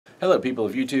Hello people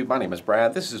of YouTube, my name is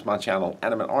Brad. This is my channel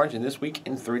Adamant Orange, and this week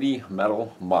in 3D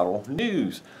metal model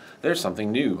news. There's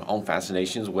something new on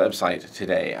Fascination's website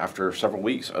today. After several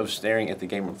weeks of staring at the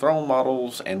Game of Thrones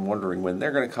models and wondering when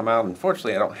they're going to come out,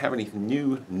 unfortunately I don't have any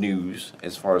new news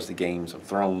as far as the Games of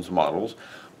Thrones models,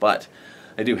 but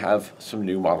I do have some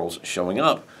new models showing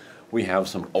up. We have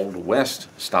some Old West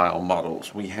style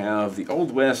models. We have the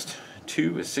Old West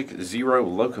 260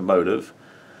 locomotive,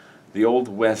 the Old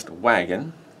West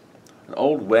wagon, an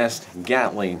Old West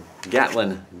Gatling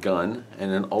gun,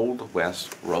 and an Old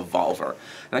West revolver.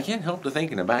 And I can't help to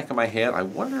think in the back of my head, I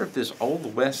wonder if this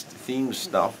Old West themed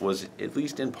stuff was at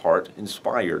least in part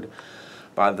inspired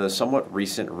by the somewhat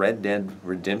recent Red Dead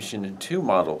Redemption 2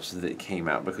 models that came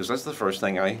out, because that's the first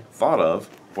thing I thought of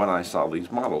when I saw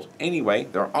these models. Anyway,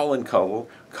 they're all in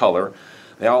color.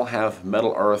 They all have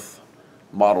Metal Earth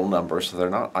model numbers, so they're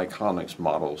not Iconics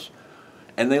models.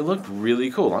 And they look really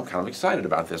cool. I'm kind of excited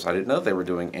about this. I didn't know they were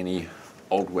doing any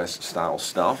Old West style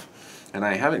stuff. And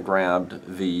I haven't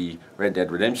grabbed the Red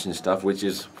Dead Redemption stuff, which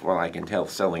is, what I can tell,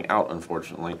 selling out,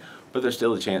 unfortunately. But there's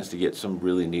still a chance to get some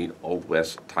really neat Old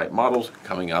West type models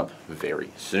coming up very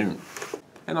soon.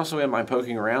 And also in my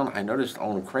poking around, I noticed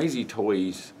on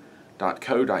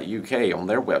crazytoys.co.uk on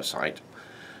their website,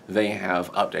 they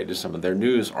have updated some of their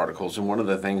news articles, and one of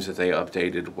the things that they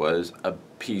updated was a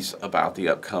piece about the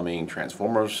upcoming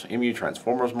Transformers, MU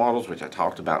Transformers models, which I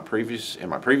talked about in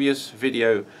my previous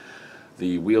video.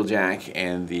 The Wheeljack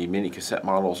and the mini cassette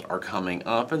models are coming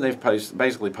up, and they've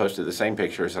basically posted the same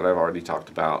pictures that I've already talked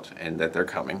about and that they're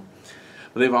coming.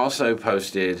 But they've also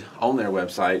posted on their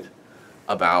website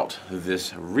about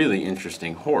this really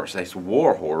interesting horse, this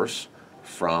war horse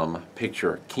from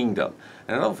Picture Kingdom.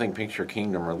 And I don't think Picture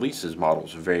Kingdom releases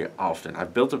models very often.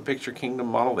 I've built a Picture Kingdom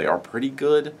model. They are pretty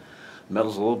good.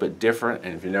 Metal's a little bit different,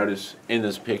 and if you notice in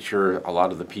this picture, a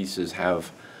lot of the pieces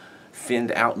have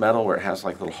thinned out metal where it has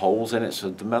like little holes in it,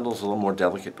 so the metal's a little more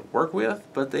delicate to work with,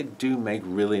 but they do make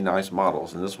really nice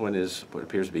models. And this one is what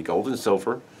appears to be gold and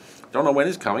silver. Don't know when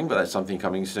it's coming, but that's something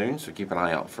coming soon, so keep an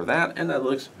eye out for that. And that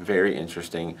looks very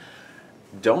interesting.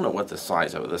 Don't know what the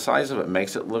size of it. The size of it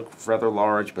makes it look rather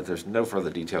large, but there's no further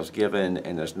details given,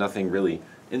 and there's nothing really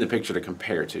in the picture to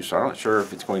compare to. So I'm not sure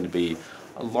if it's going to be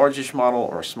a largish model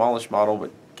or a smallish model,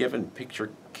 but given Picture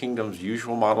Kingdom's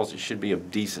usual models, it should be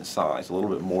of decent size, a little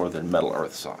bit more than Metal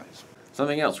Earth size.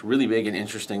 Something else really big and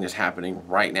interesting that's happening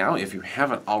right now, if you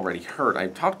haven't already heard,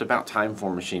 I've talked about Time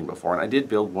Form Machine before, and I did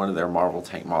build one of their Marvel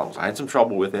tank models. I had some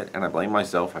trouble with it, and I blame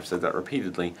myself. I've said that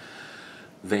repeatedly.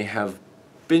 They have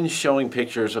been showing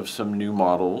pictures of some new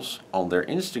models on their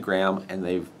Instagram, and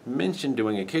they've mentioned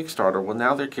doing a Kickstarter. Well,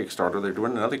 now their Kickstarter, they're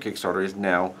doing another Kickstarter, is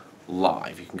now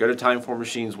live. You can go to Time Form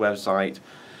Machine's website,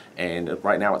 and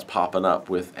right now it's popping up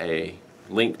with a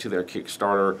link to their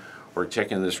Kickstarter, or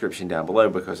check in the description down below,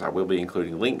 because I will be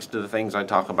including links to the things I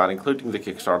talk about, including the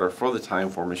Kickstarter for the Time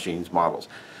Form Machine's models.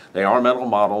 They are metal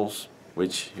models,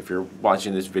 which if you're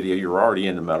watching this video, you're already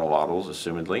into metal models,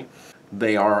 assumedly.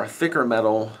 They are thicker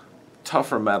metal,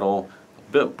 tougher metal,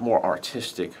 a bit more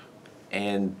artistic,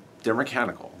 and they're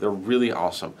mechanical. They're really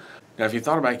awesome. Now, if you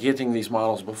thought about getting these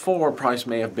models before, price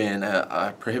may have been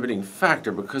a prohibiting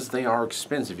factor because they are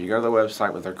expensive. You go to the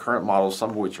website with their current models, some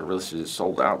of which are listed as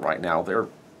sold out right now, they're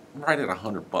right at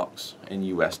 $100 in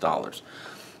US dollars.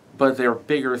 But they're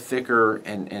bigger, thicker,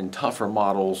 and tougher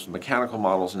models, mechanical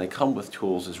models, and they come with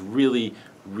tools. It's really,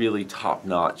 really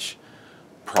top-notch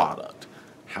product.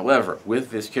 However,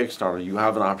 with this Kickstarter, you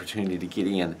have an opportunity to get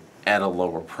in at a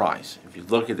lower price. If you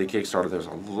look at the Kickstarter, there's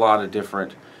a lot of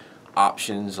different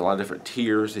options, a lot of different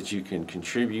tiers that you can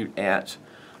contribute at,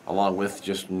 along with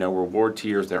just no reward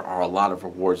tiers. There are a lot of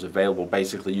rewards available.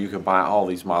 Basically, you can buy all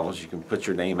these models. You can put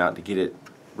your name out to get it,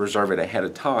 reserve it ahead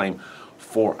of time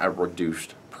for a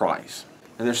reduced price.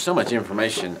 And there's so much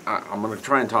information. I'm going to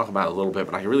try and talk about it a little bit,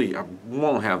 but I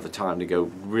won't have the time to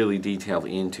go really detailed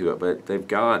into it. But they've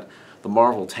got the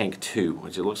Marvel Tank 2,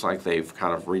 which it looks like they've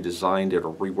kind of redesigned it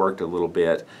or reworked a little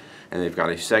bit. And they've got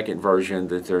a second version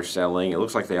that they're selling. It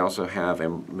looks like they also have a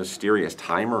Mysterious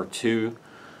Timer 2,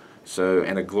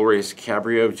 and a Glorious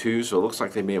Cabrio 2. So it looks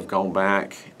like they may have gone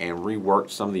back and reworked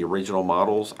some of the original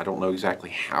models. I don't know exactly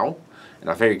how, and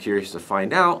I'm very curious to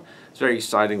find out. It's very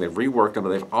exciting. They've reworked them, but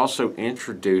they've also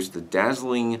introduced the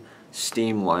Dazzling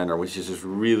Steamliner, which is this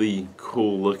really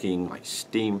cool looking like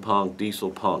steampunk,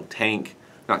 diesel punk train,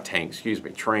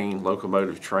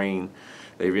 locomotive train.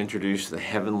 They've introduced the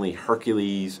Heavenly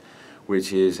Hercules,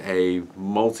 which is a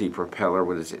multi-propeller,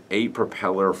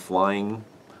 8-propeller flying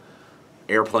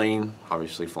airplane,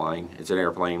 obviously flying, it's an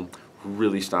airplane,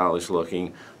 really stylish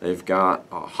looking. They've got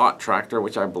a Hot Tractor,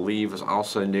 which I believe is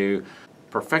also new.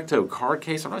 Perfecto card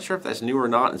case. I'm not sure if that's new or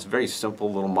not. It's a very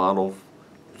simple little model,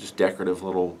 just decorative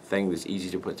little thing that's easy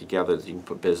to put together. You can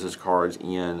put business cards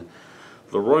in.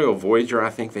 The Royal Voyager I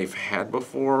think they've had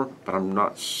before, but I'm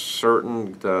not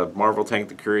certain. The Marvel Tank,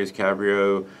 the Curious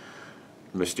Cabrio,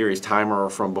 Mysterious Timer are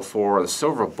from before. The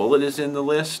Silver Bullet is in the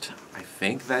list. I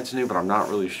think that's new, but I'm not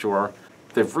really sure.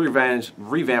 They've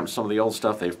revamped some of the old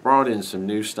stuff. They've brought in some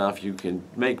new stuff. You can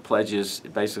make pledges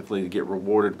basically to get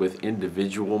rewarded with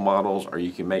individual models, or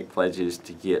you can make pledges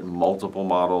to get multiple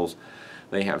models.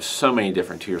 They have so many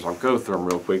different tiers. I'll go through them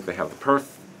real quick. They have the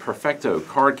Perfecto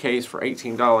card case for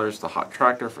 $18, the Hot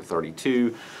Tractor for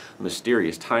 $32,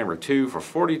 Mysterious Timer 2 for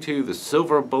 $42, the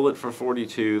Silver Bullet for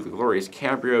 $42, the Glorious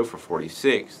Cabrio for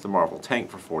 $46, the Marvel Tank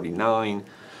for $49,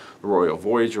 the Royal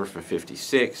Voyager for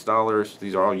 $56.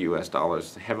 These are all US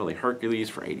dollars. The Heavenly Hercules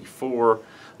for $84,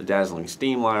 the Dazzling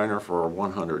Steamliner for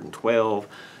 $112.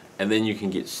 And then you can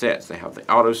get sets. They have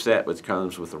the auto set, which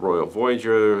comes with the Royal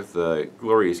Voyager, the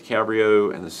Glorious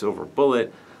Cabrio, and the Silver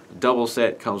Bullet. The double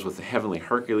set comes with the Heavenly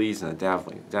Hercules and the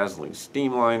Dazzling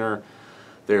Steamliner.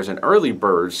 There's an early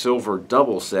bird silver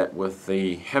double set with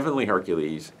the Heavenly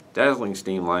Hercules, Dazzling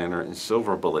Steamliner, and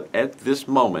Silver Bullet. At this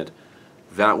moment,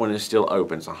 that one is still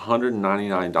open. It's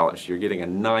 $199. You're getting a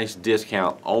nice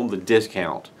discount on the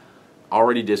discount.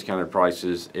 Already discounted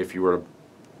prices if you were to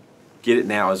get it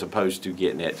now as opposed to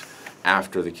getting it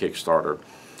after the Kickstarter.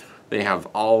 They have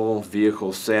all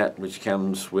vehicle set, which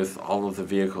comes with all of the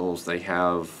vehicles. They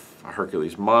have a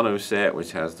Hercules mono set,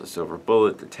 which has the Silver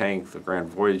Bullet, the Tank, the Grand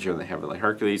Voyager, and the Heavenly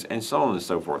Hercules, and so on and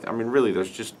so forth. I mean, really,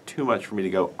 there's just too much for me to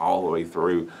go all the way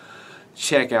through.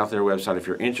 Check out their website if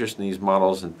you're interested in these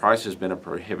models, and price has been a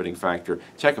prohibiting factor.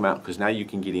 Check them out because now you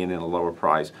can get in at a lower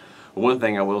price. One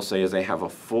thing I will say is they have a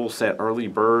full set early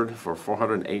bird for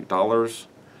 $408.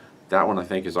 That one I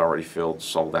think is already filled,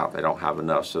 sold out. They don't have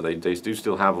enough, so they do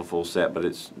still have a full set, but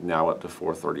it's now up to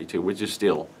 $432, which is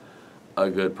still a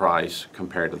good price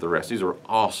compared to the rest. These are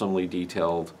awesomely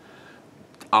detailed,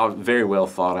 very well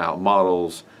thought out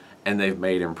models, and they've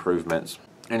made improvements.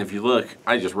 And if you look,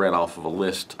 I just read off of a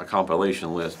list, a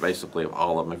compilation list basically of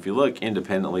all of them. If you look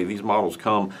independently, these models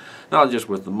come not just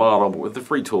with the model, but with the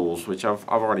free tools, which I've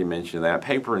already mentioned that,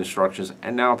 paper instructions,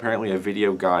 and now apparently a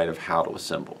video guide of how to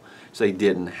assemble. So they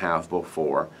didn't have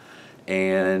before.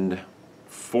 And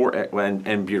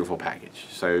beautiful package.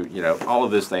 So, you know, all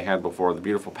of this they had before. The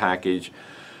beautiful package,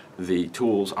 the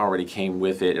tools already came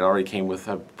with it. It already came with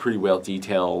a pretty well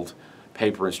detailed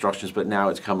paper instructions, but now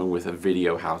it's coming with a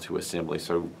video how to assembly.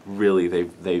 So really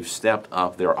they've stepped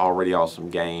up their already awesome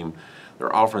game.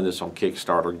 They're offering this on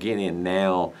Kickstarter. Get in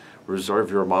now, reserve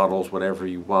your models, whatever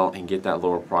you want, and get that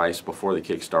lower price before the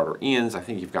Kickstarter ends. I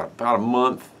think you've got about a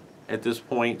month at this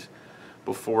point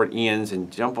before it ends,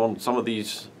 and jump on. Some of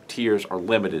these tiers are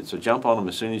limited, so jump on them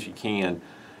as soon as you can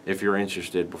if you're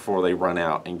interested before they run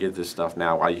out, and get this stuff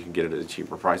now while you can get it at a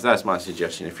cheaper price. That's my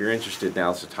suggestion. If you're interested,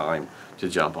 now's the time to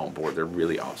jump on board. They're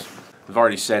really awesome. I've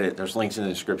already said it. There's links in the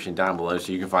description down below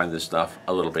so you can find this stuff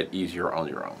a little bit easier on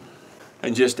your own.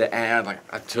 And just to add, like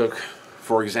I took,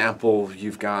 for example,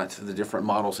 you've got the different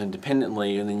models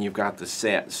independently, and then you've got the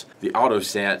sets. The auto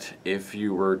set, if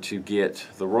you were to get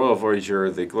the Royal Voyager,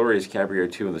 the Glorious Cabrio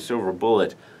 2, and the Silver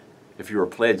Bullet, if you were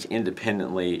pledged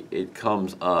independently, it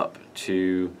comes up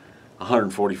to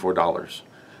 $144.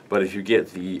 But if you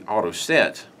get the auto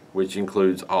set, which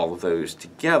includes all of those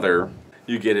together,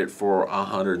 you get it for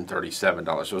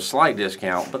 $137. So a slight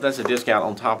discount, but that's a discount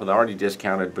on top of the already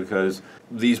discounted, because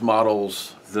these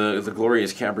models, the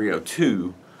Glorious Cabrio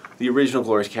 2, the original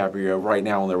Glorious Cabrio right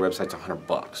now on their website's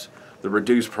 $100. The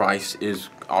reduced price is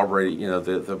already, you know,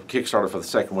 the Kickstarter for the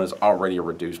second one is already a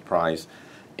reduced price,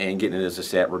 and getting it as a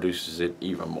set reduces it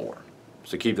even more.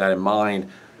 So keep that in mind.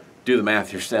 Do the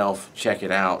math yourself. Check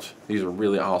it out. These are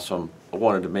really awesome. I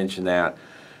wanted to mention that.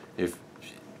 If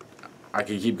I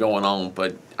could keep going on,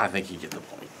 but I think you get the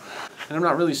point. And I'm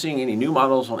not really seeing any new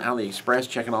models on AliExpress,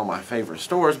 checking all my favorite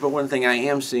stores, but one thing I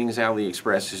am seeing is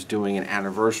AliExpress is doing an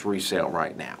anniversary sale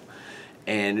right now.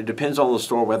 And it depends on the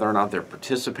store whether or not they're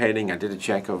participating. I did a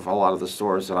check of a lot of the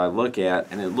stores that I look at,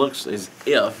 and it looks as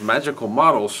if Magical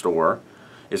Model Store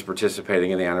is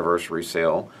participating in the anniversary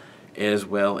sale, as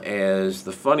well as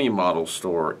the Funny Model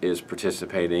Store is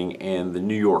participating, and the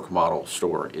New York Model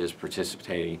Store is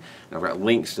participating. And I've got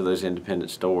links to those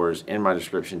independent stores in my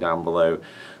description down below.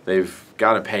 They've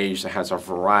got a page that has a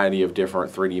variety of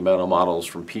different 3D metal models,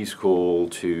 from Peace Cool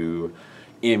to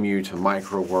MU to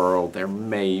Micro World. There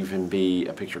may even be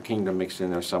a Picture Kingdom mixed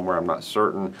in there somewhere, I'm not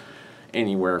certain.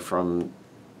 Anywhere from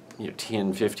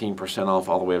 10-15% off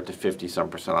all the way up to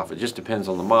 50-some% off. It just depends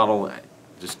on the model.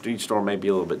 Just each store may be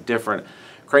a little bit different.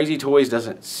 Crazy Toys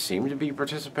doesn't seem to be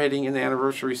participating in the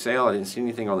anniversary sale. I didn't see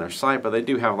anything on their site, but they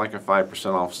do have like a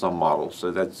 5% off some models,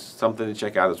 so that's something to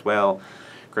check out as well.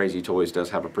 Crazy Toys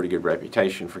does have a pretty good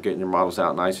reputation for getting their models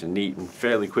out nice and neat and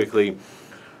fairly quickly. I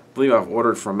believe I've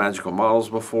ordered from Magical Models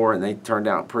before, and they turned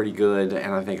out pretty good,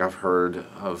 and I think I've heard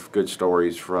of good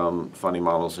stories from Funny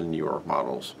Models and New York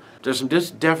Models. There's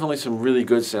definitely some really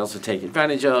good sales to take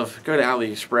advantage of. Go to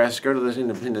AliExpress, go to those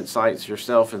independent sites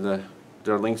yourself, and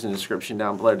there are links in the description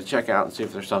down below to check out and see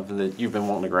if there's something that you've been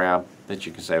wanting to grab that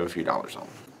you can save a few dollars on.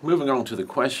 Moving on to the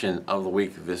question of the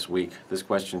week this week. This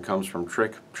question comes from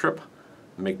Trip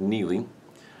McNeely.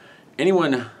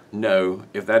 Anyone know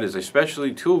if that is a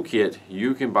specialty toolkit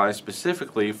you can buy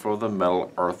specifically for the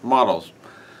Metal Earth models?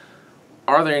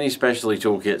 Are there any specialty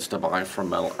toolkits to buy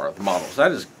from Metal Earth models?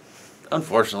 That is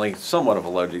unfortunately somewhat of a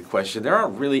loaded question. There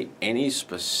aren't really any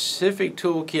specific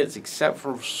toolkits except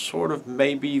for sort of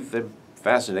maybe the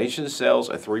Fascination sells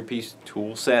a 3-piece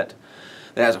tool set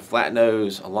that has a flat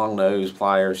nose, a long nose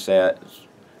plier set,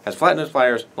 has flat nose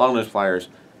pliers, long nose pliers,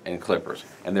 and clippers.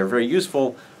 And they're very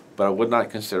useful, but I would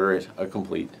not consider it a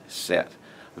complete set.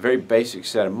 A very basic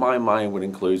set in my mind would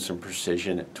include some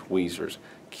precision tweezers.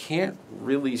 Can't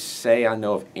really say I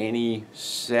know of any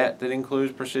set that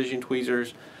includes precision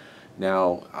tweezers.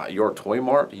 Now, Your Toy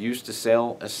Mart used to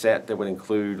sell a set that would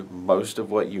include most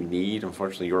of what you need.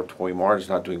 Unfortunately, Your Toy Mart is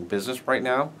not doing business right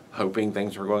now. Hoping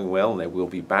things are going well and they will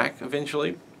be back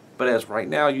eventually. But as right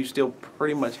now, you still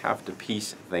pretty much have to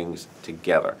piece things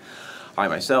together. I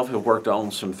myself have worked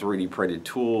on some 3D printed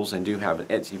tools and do have an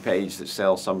Etsy page that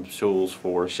sells some tools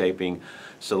for shaping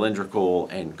cylindrical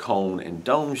and cone and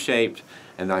dome shaped,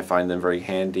 and I find them very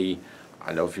handy.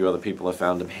 I know a few other people have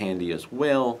found them handy as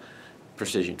well.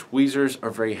 Precision tweezers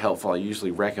are very helpful. I usually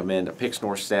recommend a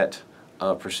Pixnor set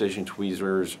of precision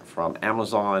tweezers from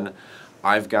Amazon.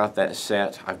 I've got that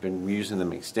set. I've been using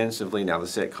them extensively. Now the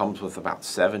set comes with about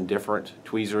 7 different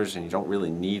tweezers and you don't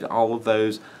really need all of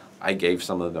those. I gave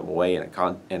some of them away in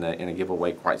a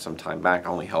giveaway quite some time back. I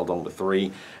only held on to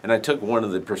 3, and I took one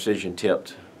of the precision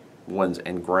tipped ones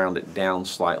and ground it down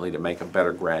slightly to make a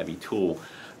better grabby tool.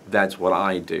 That's what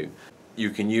I do.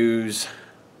 You can use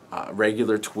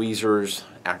regular tweezers.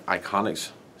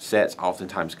 Iconics sets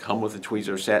oftentimes come with a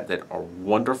tweezer set that are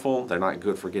wonderful. They're not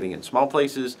good for getting in small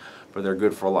places, but they're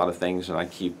good for a lot of things, and I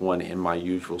keep one in my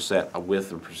usual set with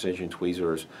the precision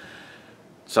tweezers.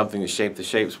 Something to shape the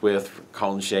shapes with,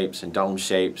 cone shapes and dome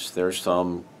shapes. There's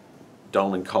some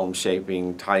dome and cone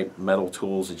shaping type metal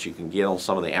tools that you can get on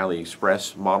some of the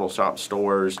AliExpress model shop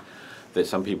stores that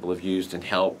some people have used and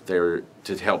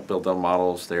to help build their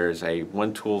models. There's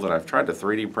one tool that I've tried to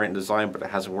 3D print and design, but it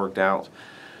hasn't worked out.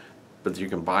 But you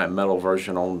can buy a metal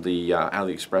version on the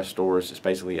AliExpress stores. It's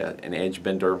basically an edge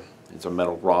bender. It's a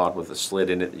metal rod with a slit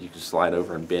in it that you can slide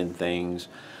over and bend things.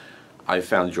 I've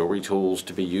found jewelry tools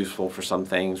to be useful for some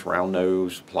things. Round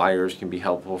nose pliers can be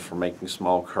helpful for making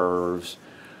small curves.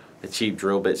 A cheap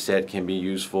drill bit set can be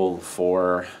useful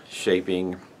for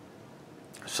shaping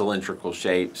cylindrical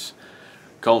shapes.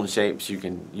 Cone shapes, you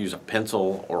can use a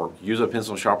pencil or use a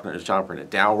pencil sharpener and a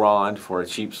dowel rod for a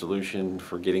cheap solution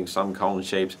for getting some cone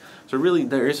shapes. So really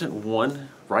there isn't one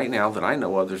right now that I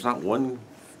know of. There's not one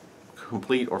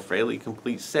complete or fairly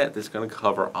complete set that's going to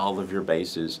cover all of your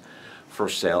bases for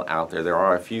sale out there. There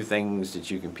are a few things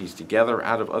that you can piece together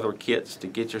out of other kits to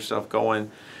get yourself going.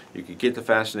 You could get the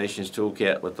Fascinations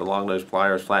toolkit with the long nose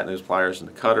pliers, flat nose pliers, and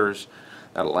the cutters.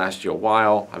 That'll last you a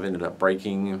while. I've ended up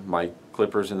breaking my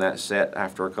clippers in that set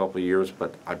after a couple of years,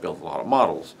 but I built a lot of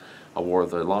models. I wore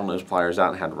the long nose pliers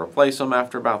out and had to replace them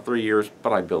after about 3 years,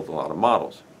 but I built a lot of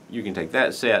models. You can take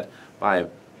that set, buy a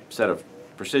set of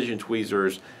precision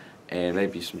tweezers, and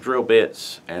maybe some drill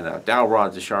bits and a dowel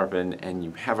rod to sharpen, and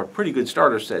you have a pretty good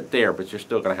starter set there, but you're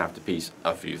still going to have to piece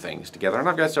a few things together. And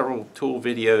I've got several tool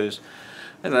videos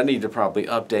that I need to probably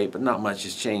update, but not much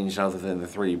has changed other than the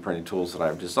 3D printed tools that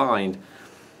I've designed.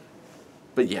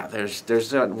 But yeah,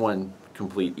 there's not one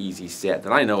complete easy set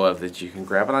that I know of that you can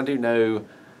grab, and I do know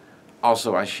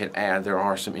also, I should add, there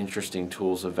are some interesting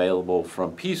tools available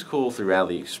from Peace Cool through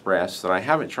AliExpress that I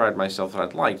haven't tried myself that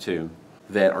I'd like to,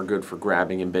 that are good for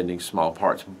grabbing and bending small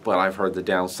parts, but I've heard the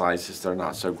downsides is they're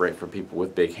not so great for people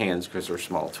with big hands because they're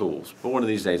small tools. But one of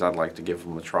these days I'd like to give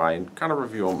them a try and kind of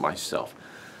review them myself.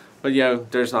 But you know,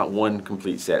 there's not one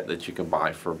complete set that you can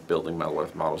buy for building Metal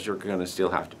Earth models. You're going to still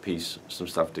have to piece some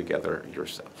stuff together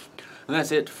yourself. And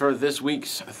that's it for this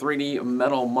week's 3D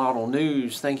metal model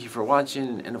news. Thank you for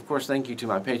watching, and of course thank you to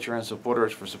my Patreon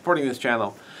supporters for supporting this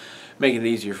channel, making it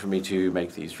easier for me to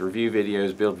make these review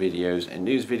videos, build videos, and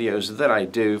news videos that I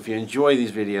do. If you enjoy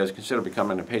these videos, consider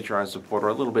becoming a Patreon supporter.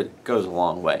 A little bit goes a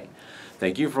long way.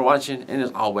 Thank you for watching, and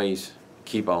as always,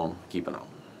 keep on keeping on.